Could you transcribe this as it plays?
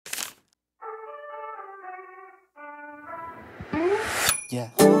Yeah.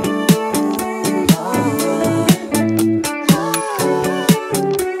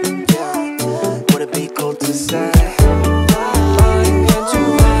 Would it be cool to say?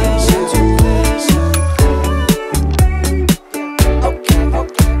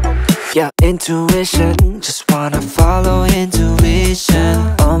 Yeah, intuition, just wanna follow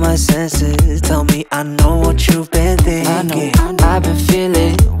intuition. All my senses tell me I know what you've been thinking. I've been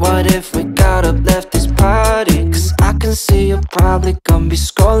feeling, what if we got up, left this party? Cause I can see you're probably gonna be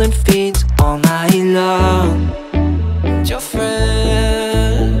scrolling feeds all night long. And your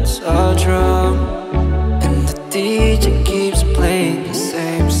friends are drunk, and the DJ keeps playing the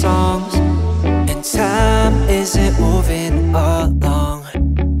same songs, and time isn't moving along.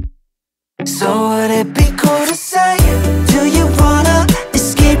 So would it be cool to say, do you wanna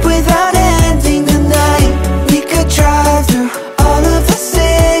escape without ending the night? We could drive through all of the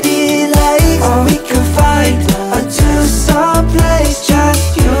city lights, or we could find a two-star place,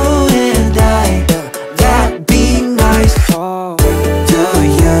 just you and I. That'd be nice. Oh. Do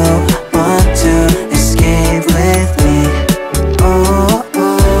you want to escape with me? Oh,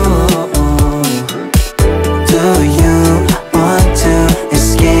 oh, oh. Do you want to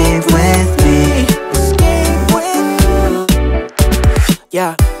escape with me?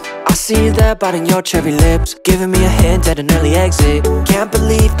 Yeah, I see you there biting your cherry lips, giving me a hint at an early exit. Can't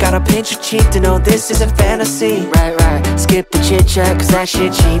believe, gotta pinch your cheek to know this isn't fantasy. Right, skip the chit chat cause that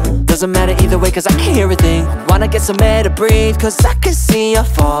shit cheap. Doesn't matter either way cause I can hear a thing. Wanna get some air to breathe cause I can see you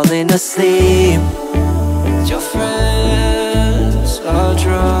falling asleep. Your friends are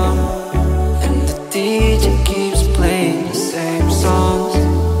drunk, and the DJ keeps playing the same songs,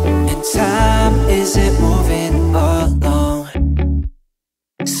 and time isn't moving along.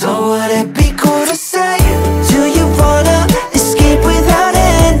 So would it be cool to say, do you wanna escape without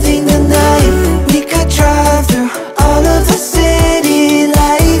ending the night? We could drive through all of the city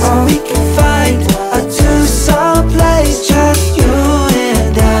lights, or we could find a two-star place, just you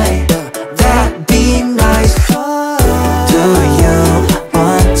and I. That'd be nice. Do you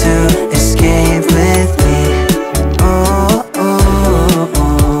want to escape with me? Oh, oh,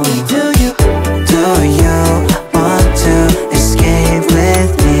 oh. Do you want to escape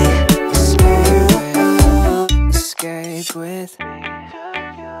with me? Escape with me. Do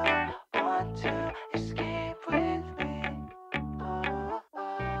you want to escape with me?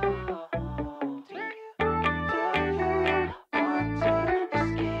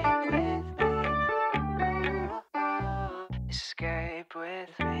 Escape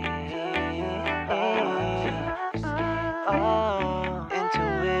with me. Oh,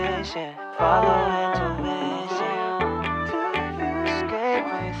 intuition, follow intuition. Escape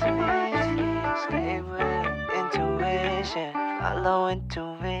with me. Escape with intuition, follow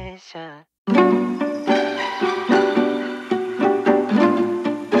intuition.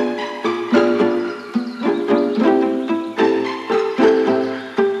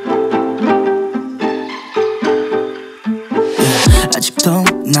 아직도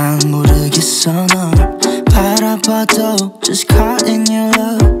난 모르겠어 널 바라봐도 just caught in your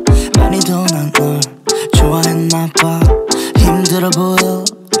love. 많이도 난 널 좋아했나봐. 힘들어 보여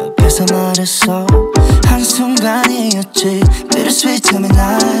옆에서 말했어. 한순간이었지 bittersweet to me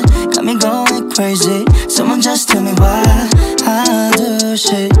night. Got me going crazy. Someone just tell me why.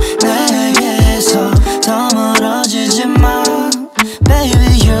 하듯이 내게서 더 멀어지지 마.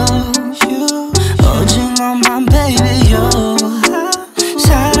 Baby you 오직 너만 baby you.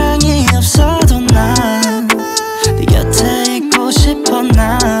 사랑이 없어도 난 네 곁에 있고 싶어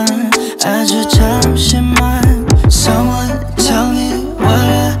난 아주 잠시만. Someone tell me what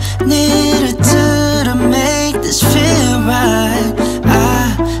I need to do to make this feel right.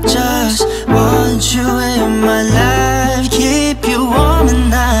 I just want you in my life, keep you warm and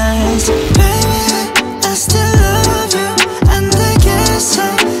nice.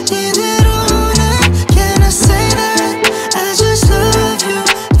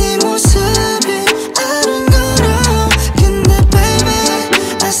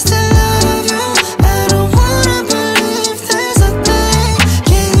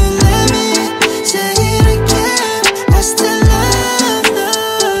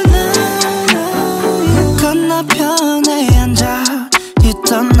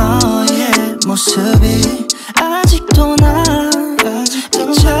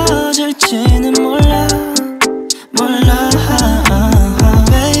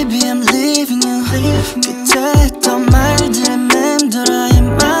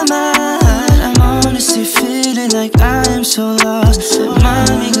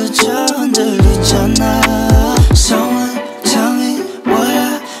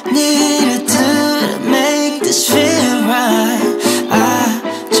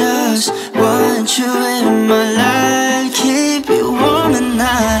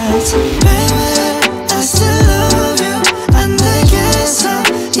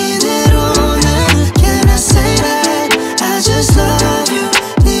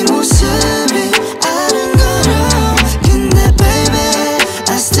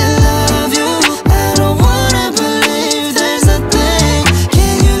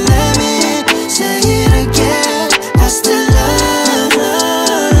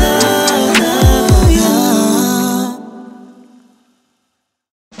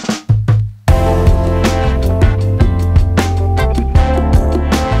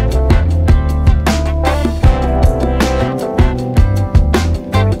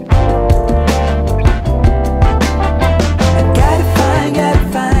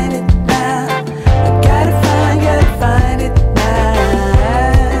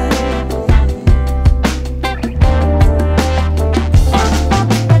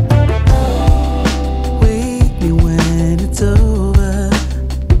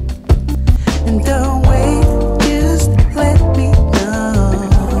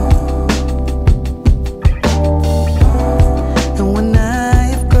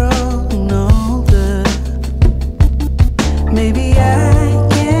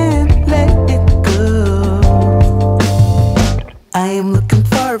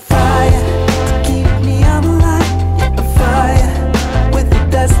 for a fire to keep me on the line. Yeah, a fire with a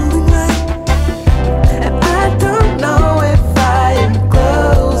dazzling light. And I don't know if I am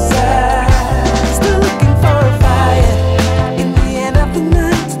closer. Still looking for a fire in the end of the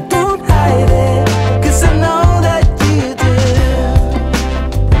night. So don't hide it, 'cause I know that you do.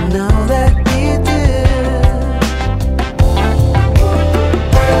 I know that you do.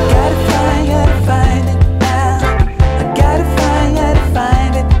 I gotta find it now. I gotta find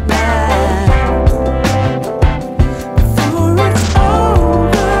it now. Before it's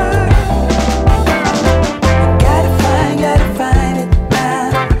over. I gotta find it now.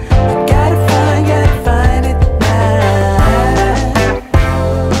 I gotta find it now.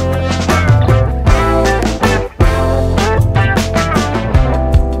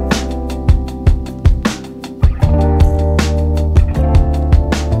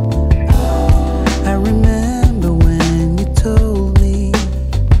 I remember when you told me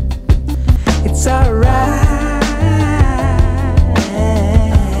it's alright.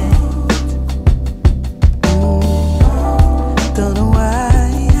 Don't know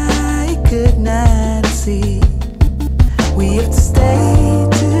why I could not see. We have to stay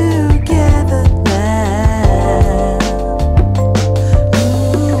together now.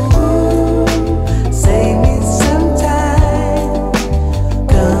 Save me some time.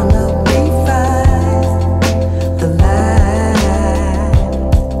 Gonna be fine. The light.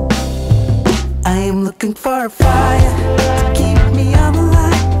 I am looking for a fire to keep me on the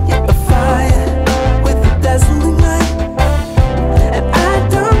line. Yeah, a fire with a dazzling light. And I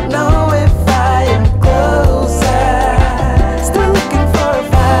don't know if I am closer. Still looking for a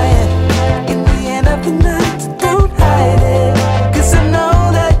fire in the end of the night. So don't hide it, 'cause I know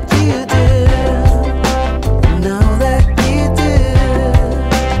that you do. I know that you do.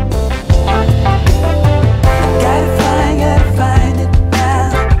 I gotta find it now.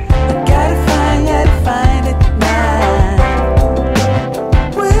 I gotta find it now.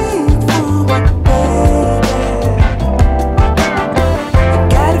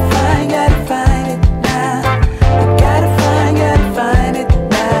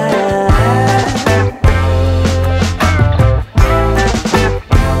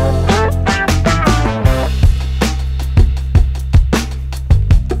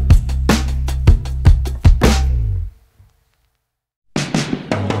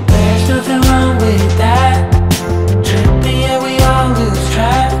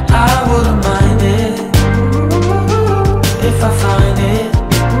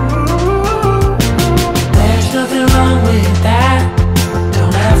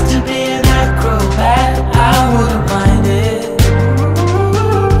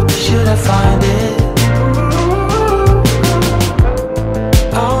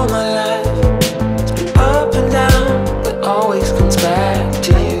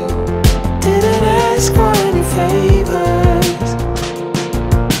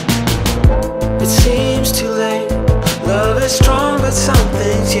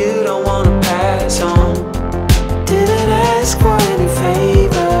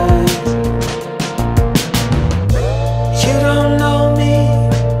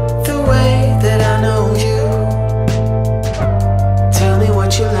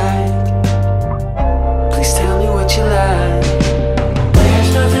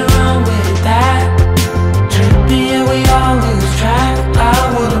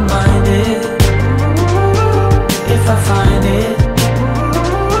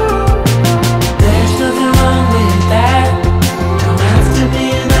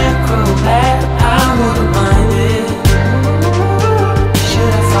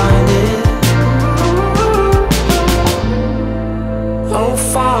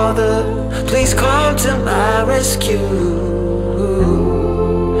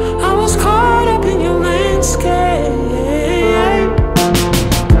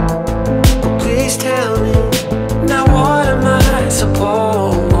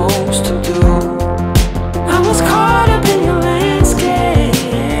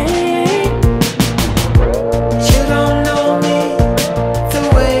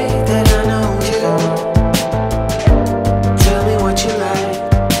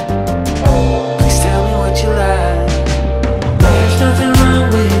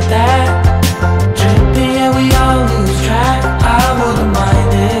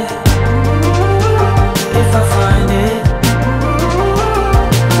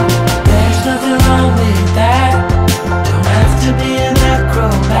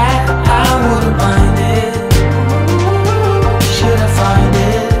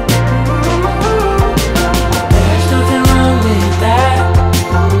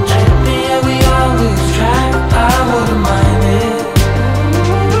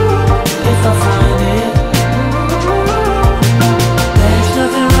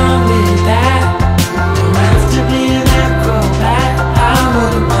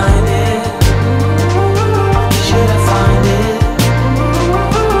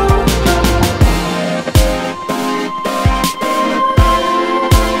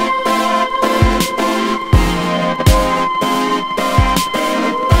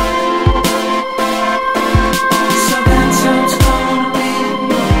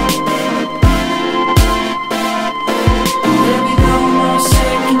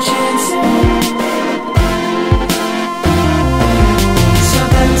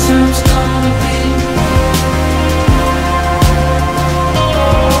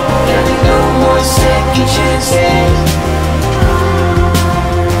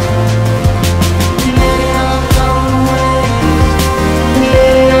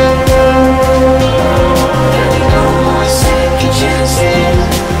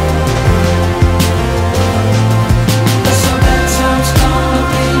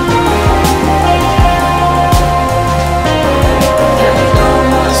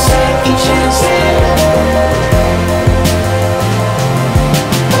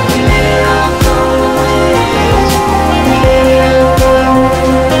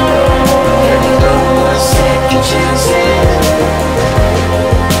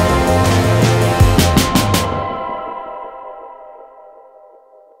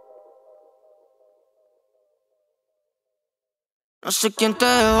 No sé quién te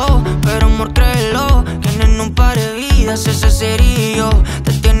dejó, pero amor créelo, que en un par de vidas ese sería yo.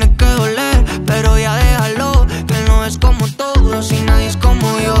 Te tiene que doler, pero ya déjalo, que él no es como todos y nadie es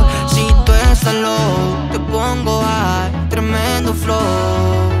como yo. Si tú estás low, te pongo high, tremendo flow.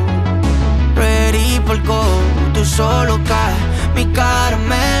 Ready por el go, tú solo caes, mi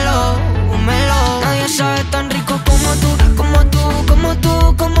caramelo, un melón. Nadie sabe tan rico como tú, como tú, como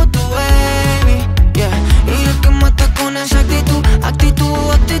tú, como tú, baby. Yeah. Y el que mata con esa actitud,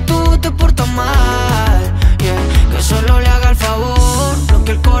 actitud, te porta mal. Yeah. Que solo le haga el favor, lo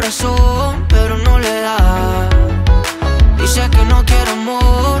que el corazón, pero no le da. Dice que no quiere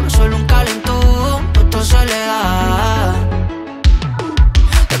amor, solo un calentón, todo se le da.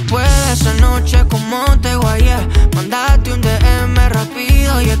 Después de esa noche, como te guayé, mandate un DM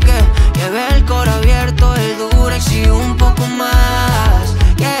rápido y es que llevé el coro abierto, el Durex y un poco más.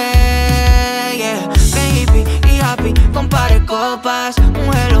 Yeah, yeah, baby y happy, compare copas,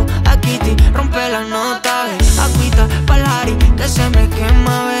 un hello a Kitty, rompe la nota, agüita pa'l Harry, que se me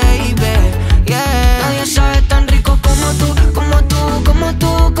quema, baby. Yeah, nadie sabe tan rico como tú, como tú, como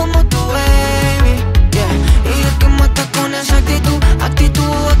tú, como tú, baby. Yeah, y el que mata con esa actitud,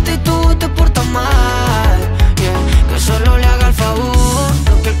 actitud, te porta mal. Yeah, que solo le haga el favor,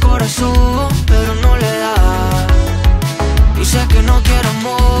 lo que el corazón, pero no le da. Dice que no quiere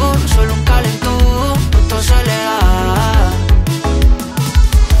amor, solo un calentón, todo se le da.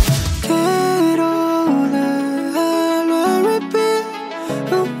 Quiero dejarlo a repeat,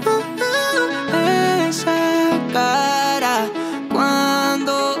 esa cara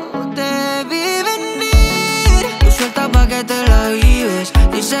cuando te vi venir. Tú suelta pa' que te la vives,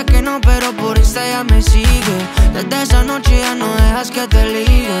 dice que no pero por Insta ya me sigue. Desde esa noche ya no dejas que te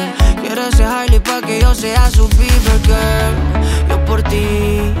ligue. Quieres ser Hailey pa' que yo sea su Bieber girl. Yo por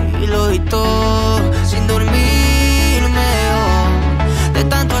ti lo di todo, sin dormir me dejó. De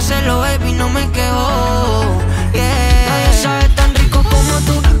tanto hacerlo baby no me quejo. Yeah. Nadie sabe tan rico como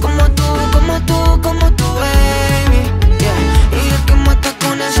tú, como tú, como tú, como tú, baby. Yeah. Y el que mata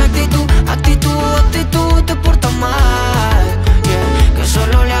con esa actitud, te porta mal. Yeah. Que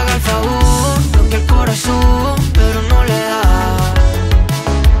solo le haga el favor, lo que el corazón, pero no le da.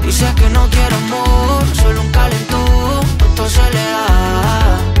 Dice que no quiere amor, solo un calentón, todo se le da.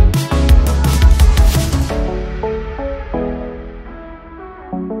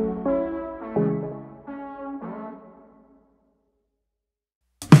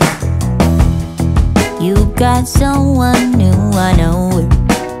 You got someone new, I know it.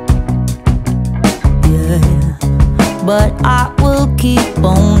 Yeah, but I will keep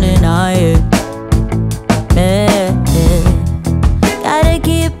on denying it. Yeah, yeah. Gotta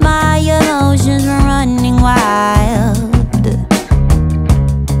keep my emotions from running wild.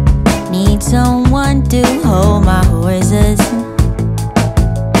 Need someone to hold my horses.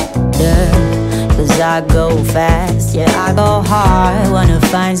 Yeah, 'cause I go fast, yeah, I go hard. Wanna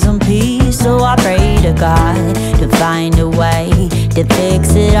find some peace, so I pray to God to find a way to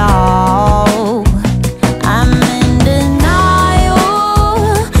fix it all. I'm in denial,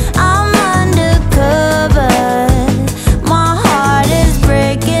 I'm undercover. My heart is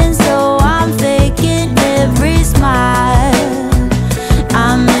breaking, so I'm faking every smile.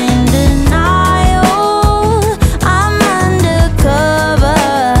 I'm in denial, I'm undercover.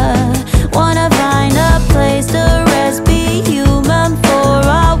 Wanna find a place to rest, be human for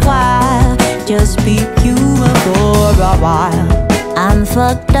a while. Just be human for a while. I'm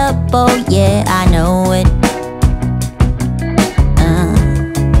fucked up, oh yeah, I know it.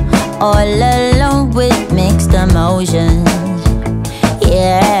 All alone with mixed emotions.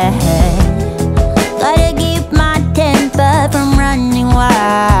 Yeah, gotta keep my temper from running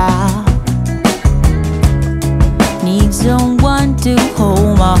wild. Need someone to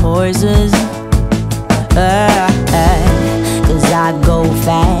hold my horses. 'Cause I go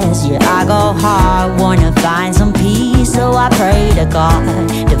fast, yeah, I go hard. Wanna find some peace, so I pray to God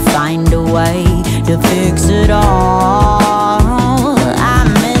to find a way to fix it all.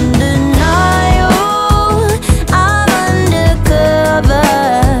 I'm in denial, I'm undercover.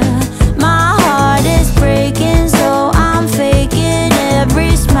 My heart is breaking, so I'm faking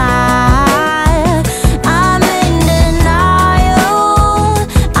every smile. I'm in denial,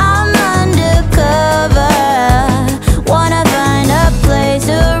 I'm undercover. Wanna find a place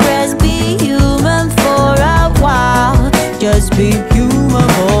to rest, be human for a while. Just be human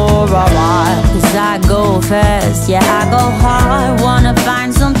for a while. 'Cause I go fast, yeah, I go hard. Wanna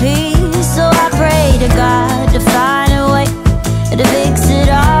find some peace, so I pray to God to find a way to fix it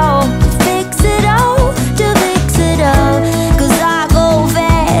all, to fix it all, to fix it all. 'Cause I go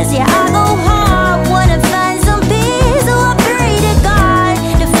fast, yeah, I go hard. Wanna find some peace, so I pray to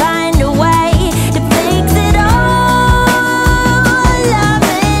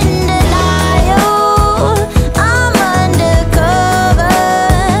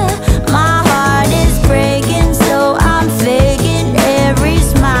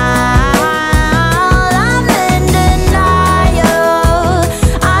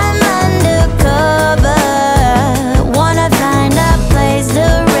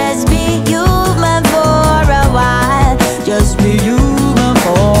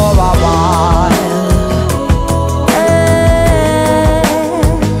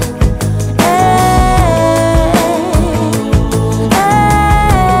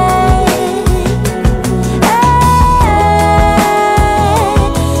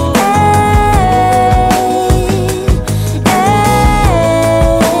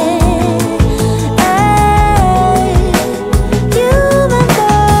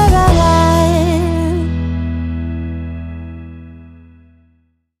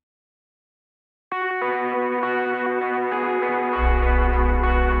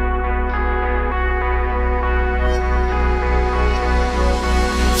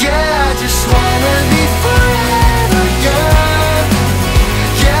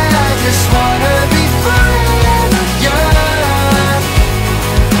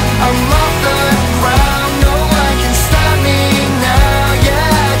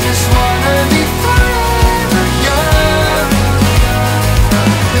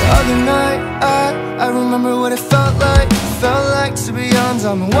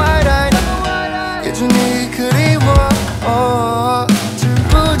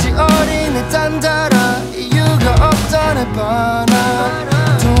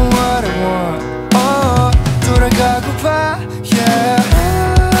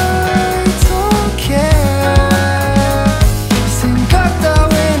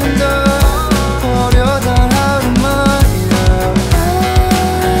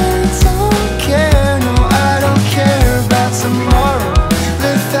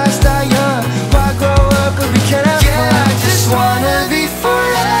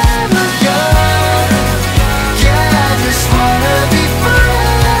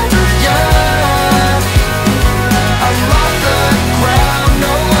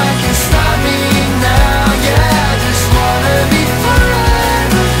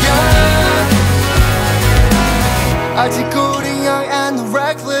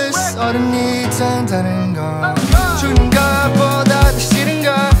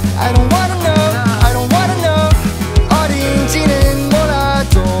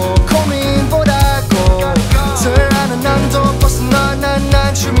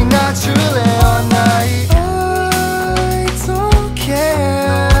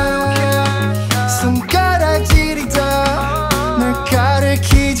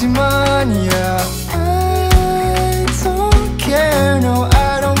yeah. I don't care, no,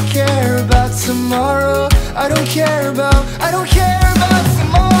 I don't care about tomorrow. I don't care about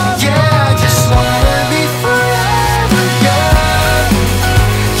tomorrow. Yeah, I just wanna be forever young.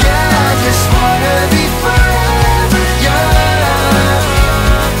 Yeah, I just wanna be forever young.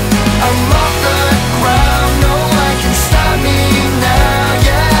 I'm off the ground, no one can stop me now.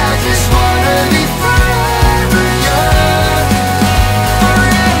 Yeah, I just wanna be forever young.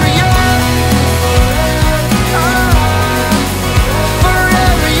 Forever young. Forever young.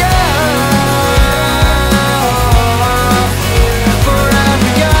 Forever young.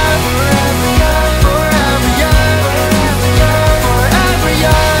 Forever young. Forever young. Forever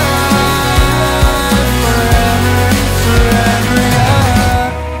young. Forever young.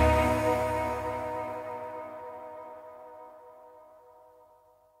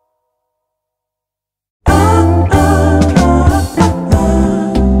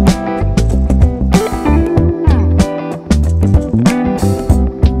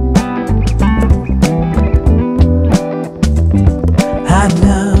 I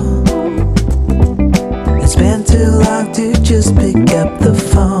know it's been too long to just pick up the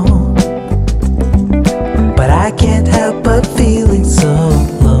phone, but I can't help but feeling so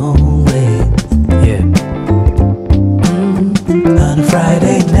lonely. Yeah. On a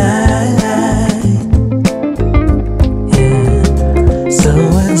Friday night. Yeah. So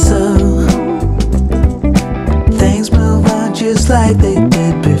and so things move on just like they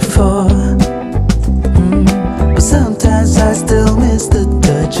did before. But sometimes I still miss the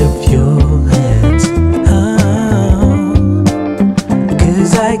touch of your hands. Oh,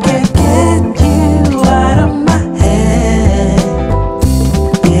 'cause I can't get you out of my head.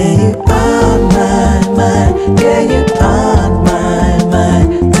 Yeah, you're on my mind. Yeah, you're on my mind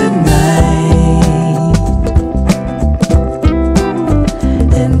tonight.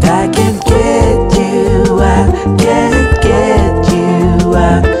 And I can't get you out. Can't get you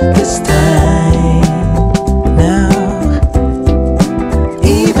out this time. Now,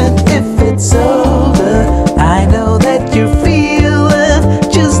 even if it's over, I know that you're feeling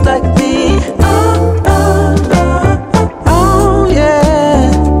just like me. Oh, oh, oh, oh, oh,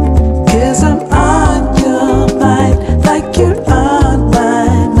 yeah. 'Cause I'm on your mind, like you're on my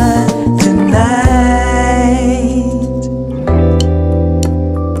mind tonight.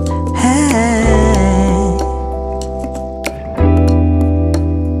 Hey.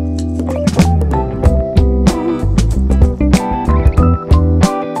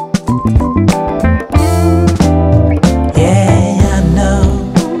 Yeah, I know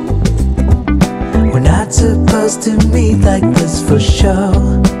we're not supposed to meet like this for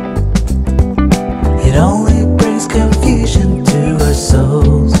sure. It only brings confusion to our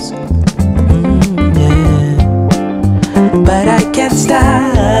souls. Yeah. But I can't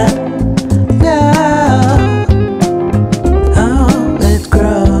stop. No. Oh, it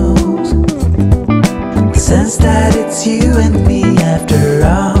grows. The sense that it's you and me after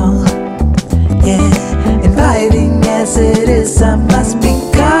all. Yeah, inviting as it is, I must be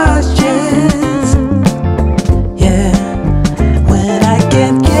cautious. Yeah, when I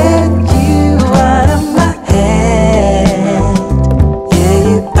can't get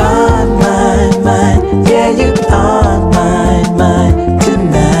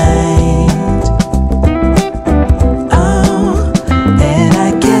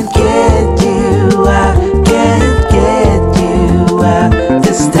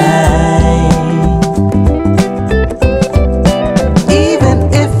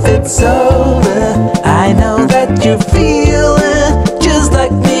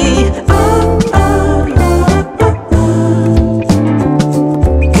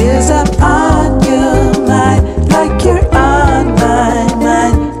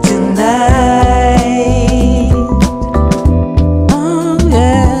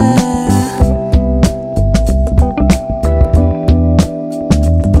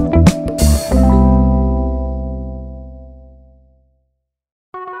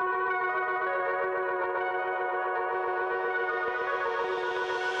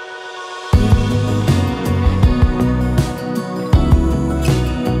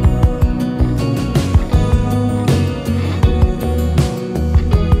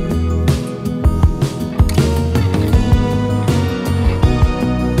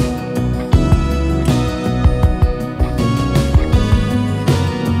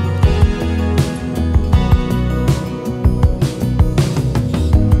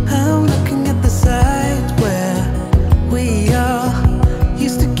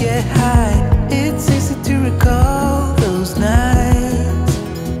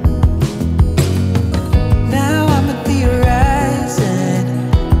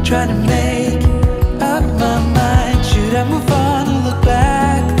trying to make up my mind. Should I move on or look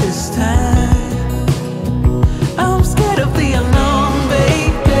back this time? I'm scared of the unknown,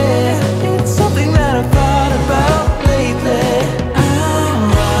 baby. It's something that I've thought about lately. I'm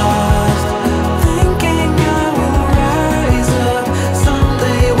lost, thinking I will rise up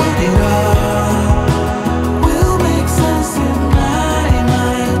someday when it all will make sense in my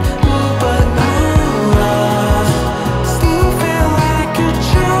mind. Ooh, but I'm lost, still feel like a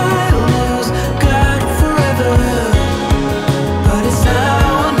child who's got forever. But it's now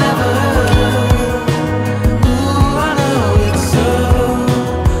or never. Ooh, I know it's so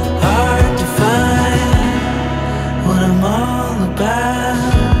hard to find what I'm all about.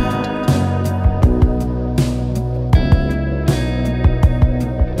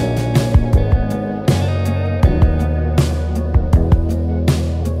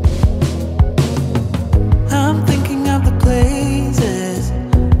 I'm thinking of the places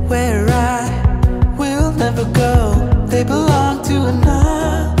where I will never go. They belong to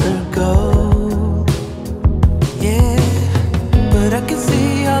another goal. Yeah, but I can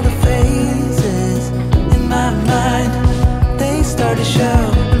see all the faces in my mind. They start to show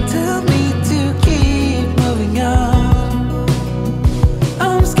and tell me to keep moving on.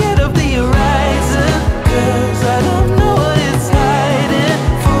 I'm scared of the horizon, 'cause I don't know what it's hiding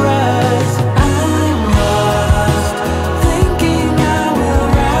for us. I'm lost, thinking I will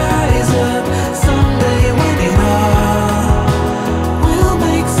rise up someday when it all will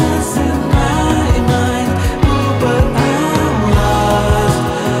make sense in my mind. Ooh, but I'm lost,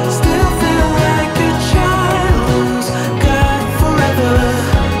 still feel like a child who's got forever.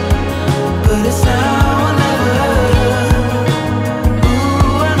 But it's now or never.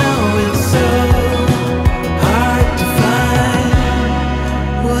 Ooh, I know it's so hard to find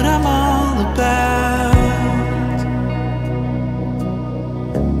what I'm all about.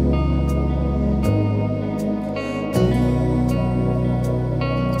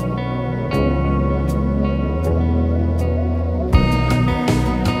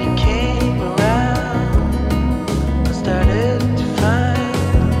 You came around, I started to find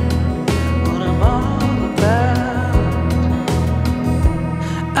what I'm all about.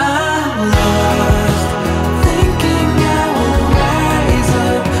 I'm lost, thinking I will rise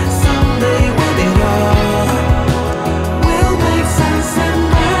up someday when it all will make sense in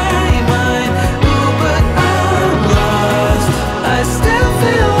my mind. Ooh, but I'm lost, I still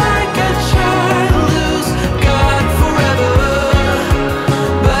feel like a child who's got forever.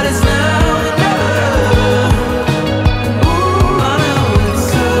 But it's now or never. Ooh, I know it's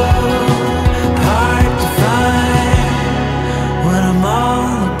so hard to find what I'm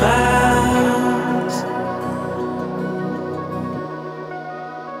all about.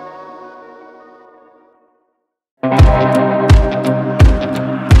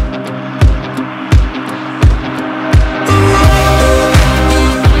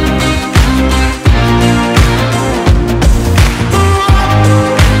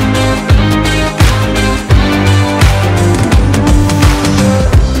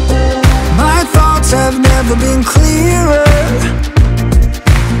 My thoughts have never been clearer.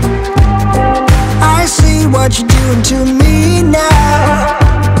 I see what you're doing to me now.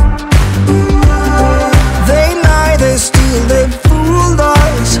 They lie, they steal, they fooled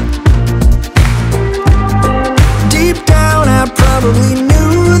us. Deep down I probably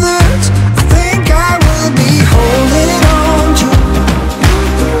knew this. I think I will be holding on to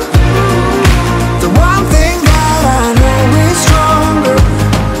the one thing that I know is stronger.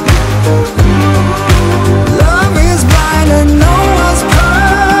 Love is blind and no one's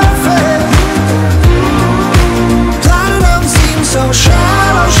perfect. Platinum seems so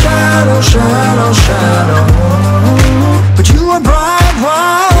shallow, shallow, shallow, shallow. But you are bright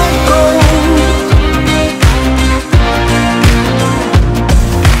white gold.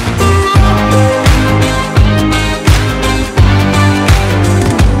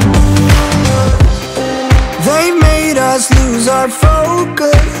 They made us lose our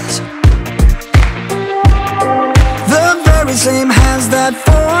focus. The very same hands that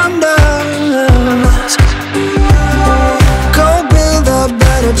formed us. Go build a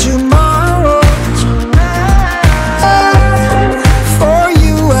better tomorrow. For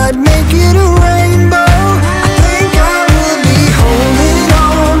you I'd make it a rainbow. I think I will be holding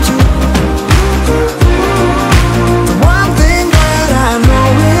on to the one thing that I know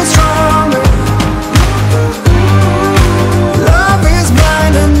is stronger. Love is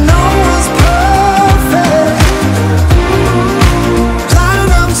blind and no one's perfect.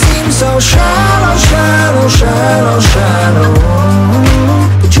 Platinum seems so shallow, shallow, shallow, shallow.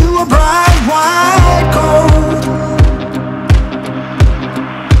 But you are bright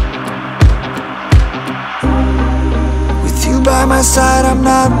by my side, I'm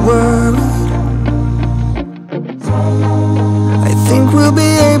not worried. I think we'll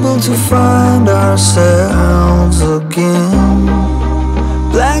be able to find ourselves again.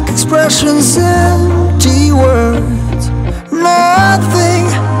 Blank expressions, empty words. Nothing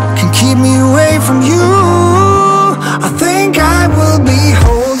can keep me away from you. I think I will be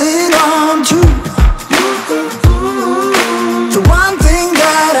holding on to the one thing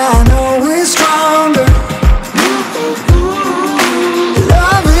that I know is stronger.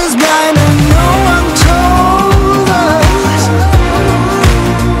 Love is blind and no one told us.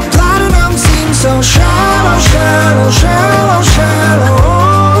 Platinum seems so shallow, shallow, shallow, shallow.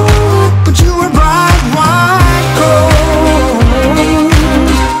 But you were bright white gold.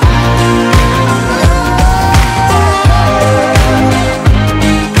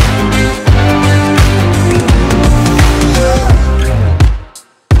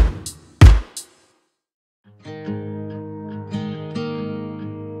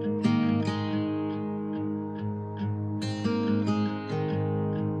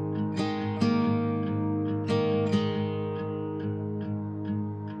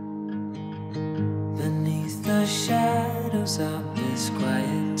 Beneath the shadows of this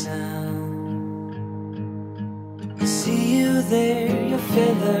quiet town, I see you there, your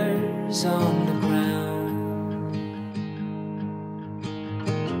feathers on the ground.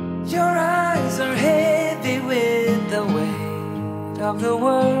 Your eyes are heavy with the weight of the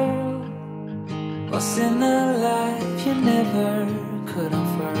world. What's in a life you never could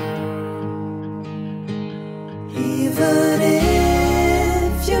offer? Even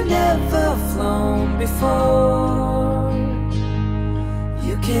if you've never flown before,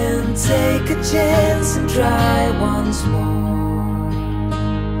 you can take a chance and try once more.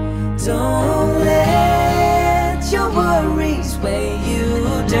 Don't let your worries weigh you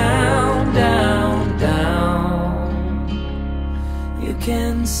down, down, down. You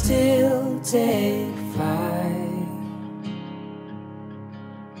can still take flight,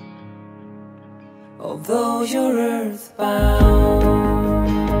 although you're earthbound.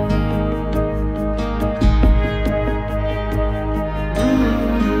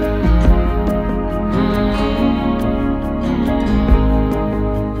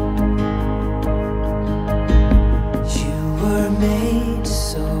 Made to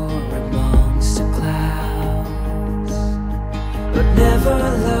soar amongst the clouds, but never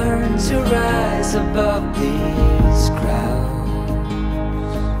learn to rise above these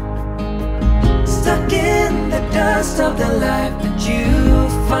crowds. Stuck in the dust of the life that you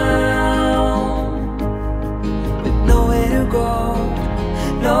found, with nowhere to go,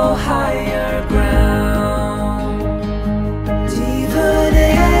 no higher ground. Even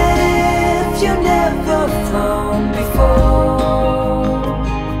if you never flown before,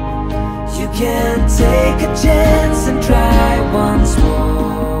 you can take a chance and try once more.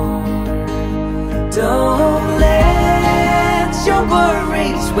 Don't let your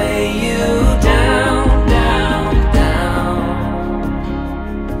worries weigh you down, down, down.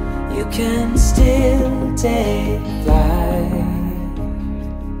 You can still take flight,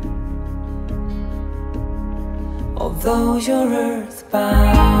 although you're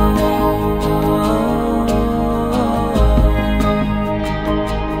earthbound.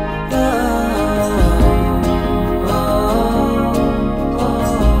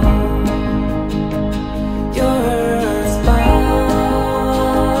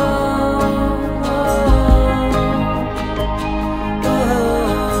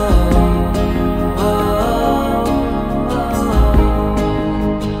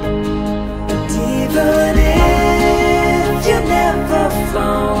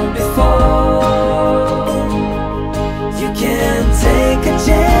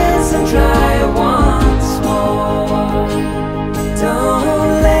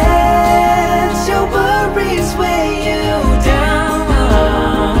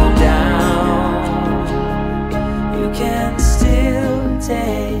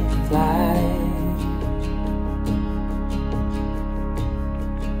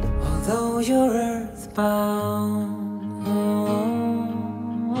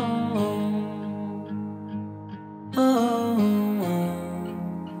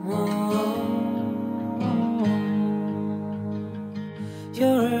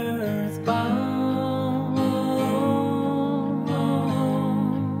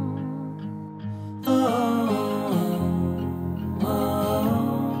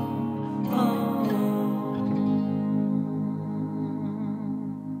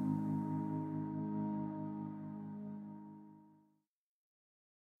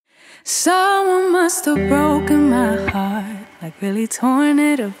 Someone must have broken my heart, like really torn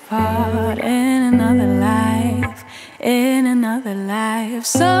it apart in another life. in another life.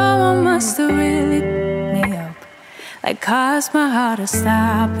 Someone must have really picked me up, like caused my heart to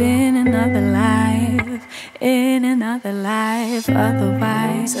stop in another life, in another life.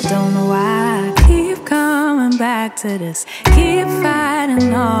 Otherwise, I don't know why I keep coming back to this, keep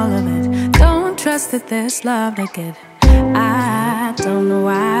fighting all of it. Don't trust that there's love to get. I don't know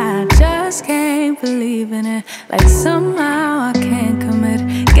why, I just can't believe in it. Like somehow I can't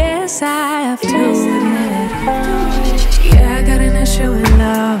commit. Guess I have to admit. Yeah, I got an issue with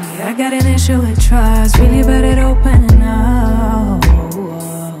love. Yeah, I got an issue with trust. Really bad at opening up.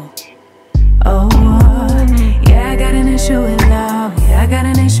 Yeah, I got an issue with love. Yeah, I got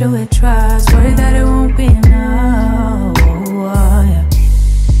an issue with trust. Worried that it won't be enough. Yeah.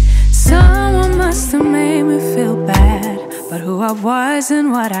 Someone must have made me feel bad, but who I was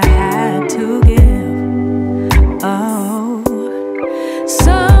and what I had to give. Oh,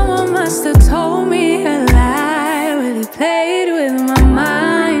 someone must have told me a lie, really played with my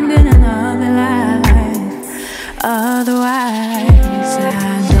mind in another life. Otherwise,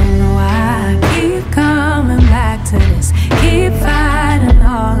 I don't know why I keep coming back to this, keep fighting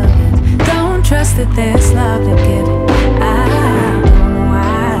all of it. Don't trust that there's love to give. I don't know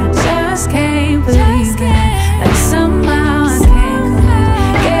why, I just can't believe it. Like somehow I can't commit.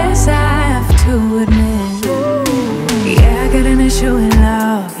 Guess I have to admit. Yeah, I got an issue with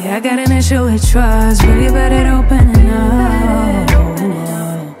love. Yeah, I got an issue with trust. Really bad at opening up.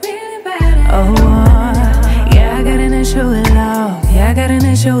 Yeah, I got an issue with love. Yeah, I got an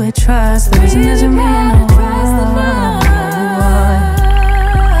issue with trust. The reason doesn't mean no.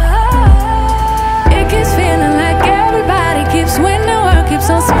 It keeps feeling like everybody keeps winning. World keeps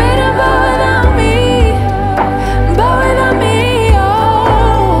on spinning, but without me,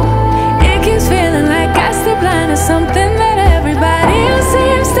 oh. It keeps feeling like I stay blind to something that everybody else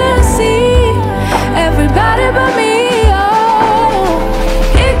seems to see. Everybody but me, oh.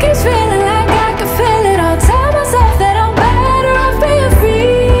 It keeps feeling like I can feel it all. Tell myself that I'm better off being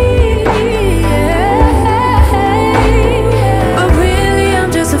free, yeah. But really I'm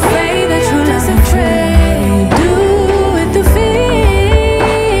just afraid that true love and trade do with the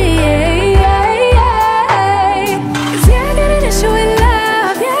fear, yeah. 'Cause yeah, I got an issue with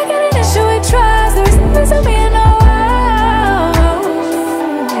love. Yeah, I got an issue with trust. There isn't this of me in no.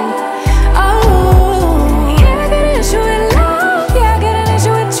 Oh, yeah, I got an issue with love. Yeah, I got an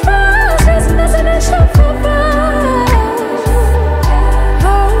issue with trust. There's an issue for love.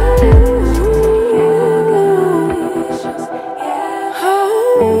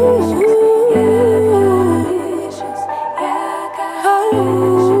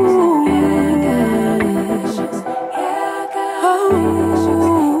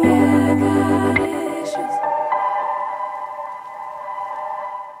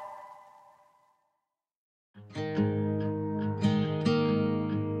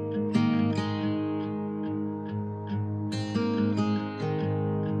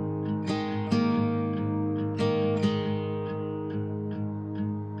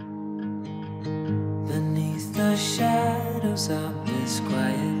 Beneath the shadows of this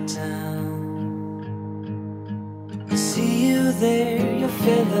quiet town, I see you there, your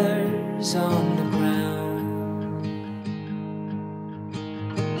feathers on the ground.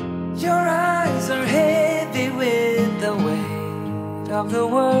 Your eyes are heavy with the weight of the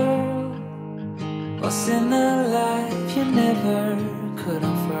world. What's in a life you never could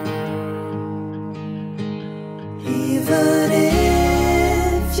offer? Even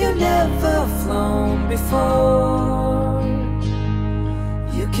if you never flown before,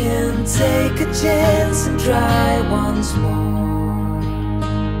 you can take a chance and try once more.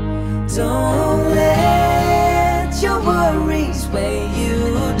 Don't let your worries weigh you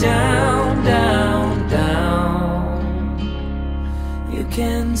down, down, down. You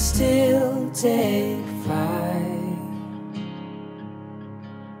can still take flight,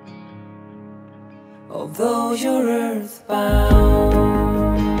 although you're earthbound.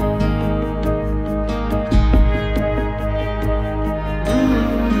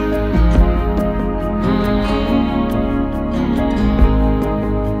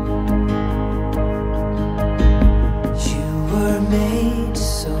 Made to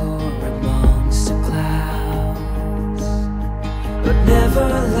soar amongst the clouds, but never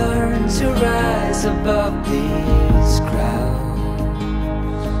learn to rise above these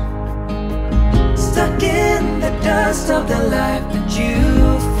crowds. Stuck in the dust of the life that you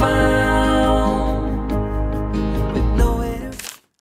find.